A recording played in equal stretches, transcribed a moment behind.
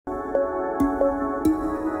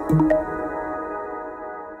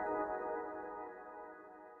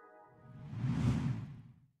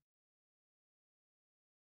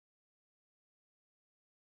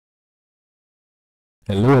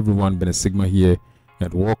Hello everyone, Ben Sigma here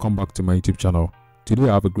and welcome back to my YouTube channel. Today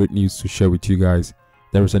I have a great news to share with you guys.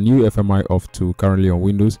 There is a new FMI off tool currently on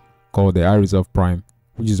Windows called the iResolve-Prime,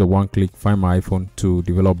 which is a one-click Find My iPhone tool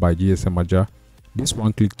developed by GSM ADJAA. This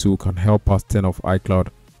one-click tool can help us turn off iCLOUD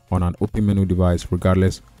on an OpenMenu device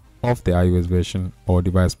regardless of the iOS version or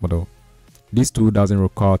device model. This tool doesn't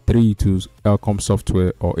require 3 tools,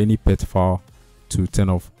 Elcomsoftware or any pet file to turn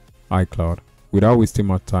off iCLOUD. Without wasting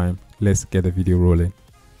much time, let's get the video rolling.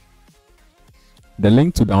 The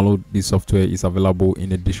link to download this software is available in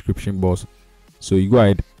the description box, so you go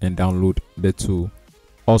ahead and download the tool.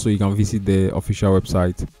 Also, you can visit the official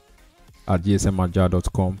website at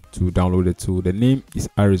gsmpromate.com to download the tool. The name is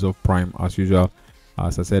iResolve-Prime as usual,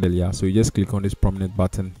 as I said earlier. So you just click on this prominent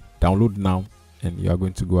button, download now, and you are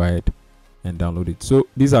going to go ahead and download it. So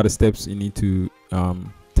these are the steps you need to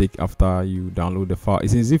take after you download the file.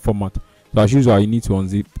 It's in zip format, so as usual you need to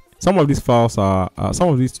unzip. Some of these files are some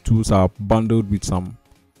of these tools are bundled with some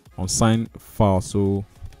unsigned files, so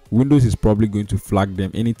Windows is probably going to flag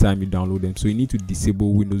them anytime you download them. So you need to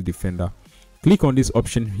disable Windows Defender. Click on this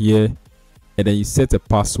option here and then you set a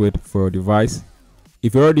password for your device.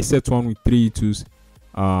 If you already set one with 3 tools,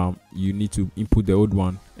 you need to input the old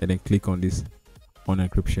one and then click on this on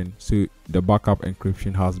encryption. So the backup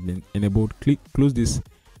encryption has been enabled. Close this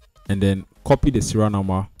and then copy the serial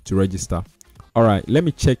number to register. All right, let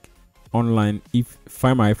me check online if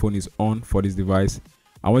Find My iPhone is on for this device.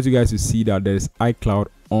 I want you guys to see that there is iCloud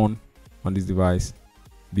on this device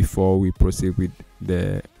before we proceed with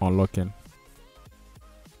the unlocking.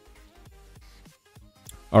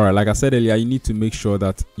 All right, like I said earlier, you need to make sure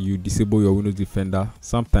that you disable your Windows Defender.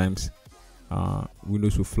 Sometimes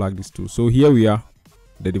Windows will flag this too. So here we are,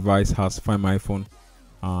 the device has Find My iPhone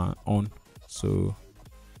on. So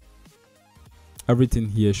everything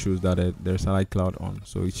here shows that there's an iCloud on,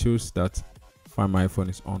 so it shows that Find My iPhone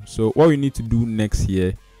is on. So what we need to do next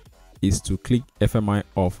here is to click FMI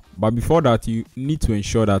off, but before that you need to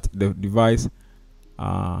ensure that the device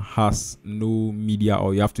has no media,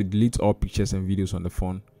 or you have to delete all pictures and videos on the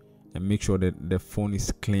phone and make sure that the phone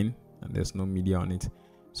is clean and there's no media on it.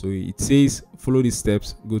 So it says follow these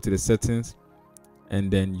steps, go to the settings,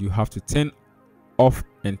 and then you have to turn off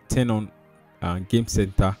and turn on Game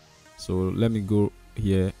Center. So let me go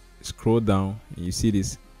here, scroll down, and you see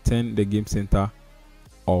this, turn the Game Center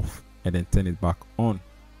off and then turn it back on.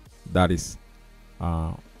 That is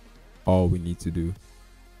all we need to do.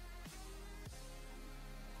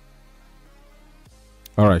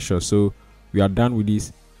 All right, sure. So we are done with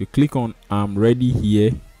this. You click on I'm ready here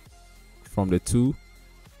from the tool,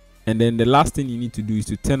 and then the last thing you need to do is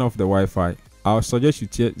to turn off the Wi-Fi. I'll suggest you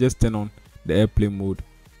just turn on the airplane mode,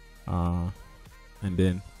 and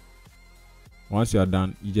then once you are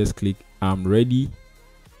done, you just click I'm ready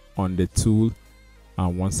on the tool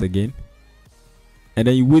once again, and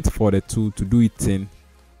then you wait for the tool to do its thing,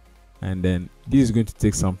 and then this is going to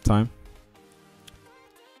take some time.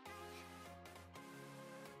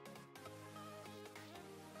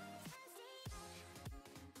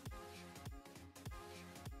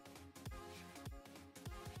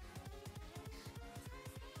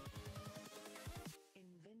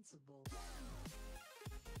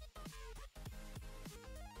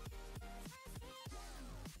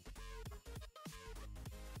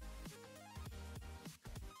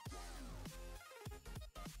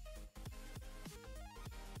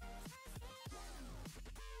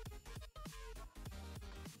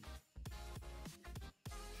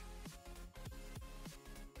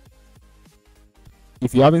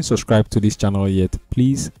 If you haven't subscribed to this channel yet,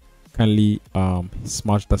 please kindly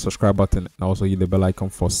smash the subscribe button and also hit the bell icon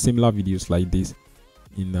for similar videos like this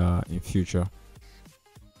in future.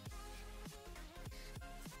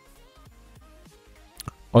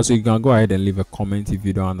 Also, you can go ahead and leave a comment if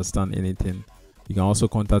you don't understand anything. You can also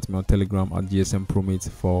contact me on Telegram at gsmpromate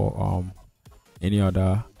for any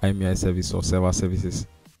other IMEI service or server services.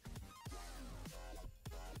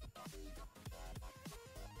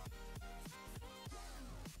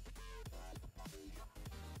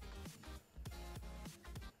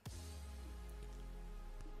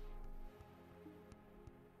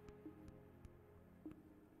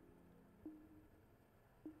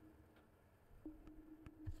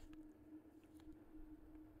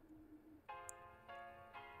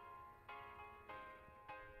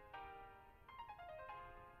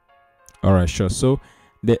 All right, sure. So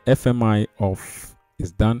the FMI off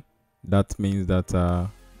is done. That means that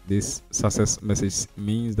this success message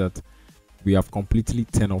means that we have completely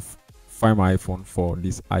turned off Find My iPhone for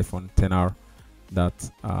this iPhone XR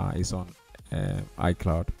that is on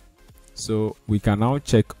iCloud. So we can now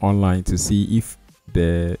check online to see if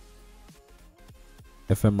the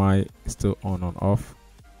FMI is still on off.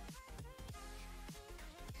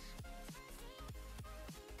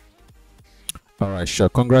 Alright, sure.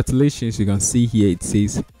 Congratulations. You can see here it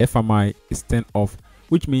says FMI is turned off,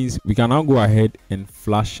 which means we can now go ahead and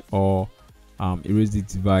flash or erase the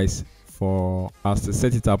device for us to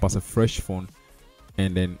set it up as a fresh phone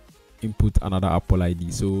and then input another Apple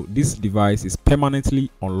ID. So this device is permanently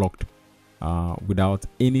unlocked without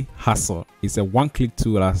any hassle. It's a one-click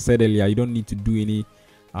tool. As I said earlier, you don't need to do any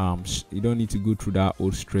you don't need to go through that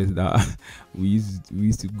old stress that we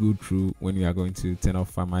used to go through when we are going to turn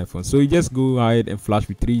off my iPhone. So you just go ahead and flash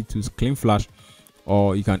with 3 tools, clean flash,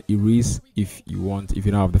 or you can erase if you want, if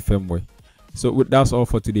you don't have the firmware. So that's all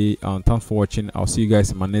for today. Thanks for watching. I'll see you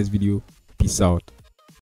guys in my next video. Peace out.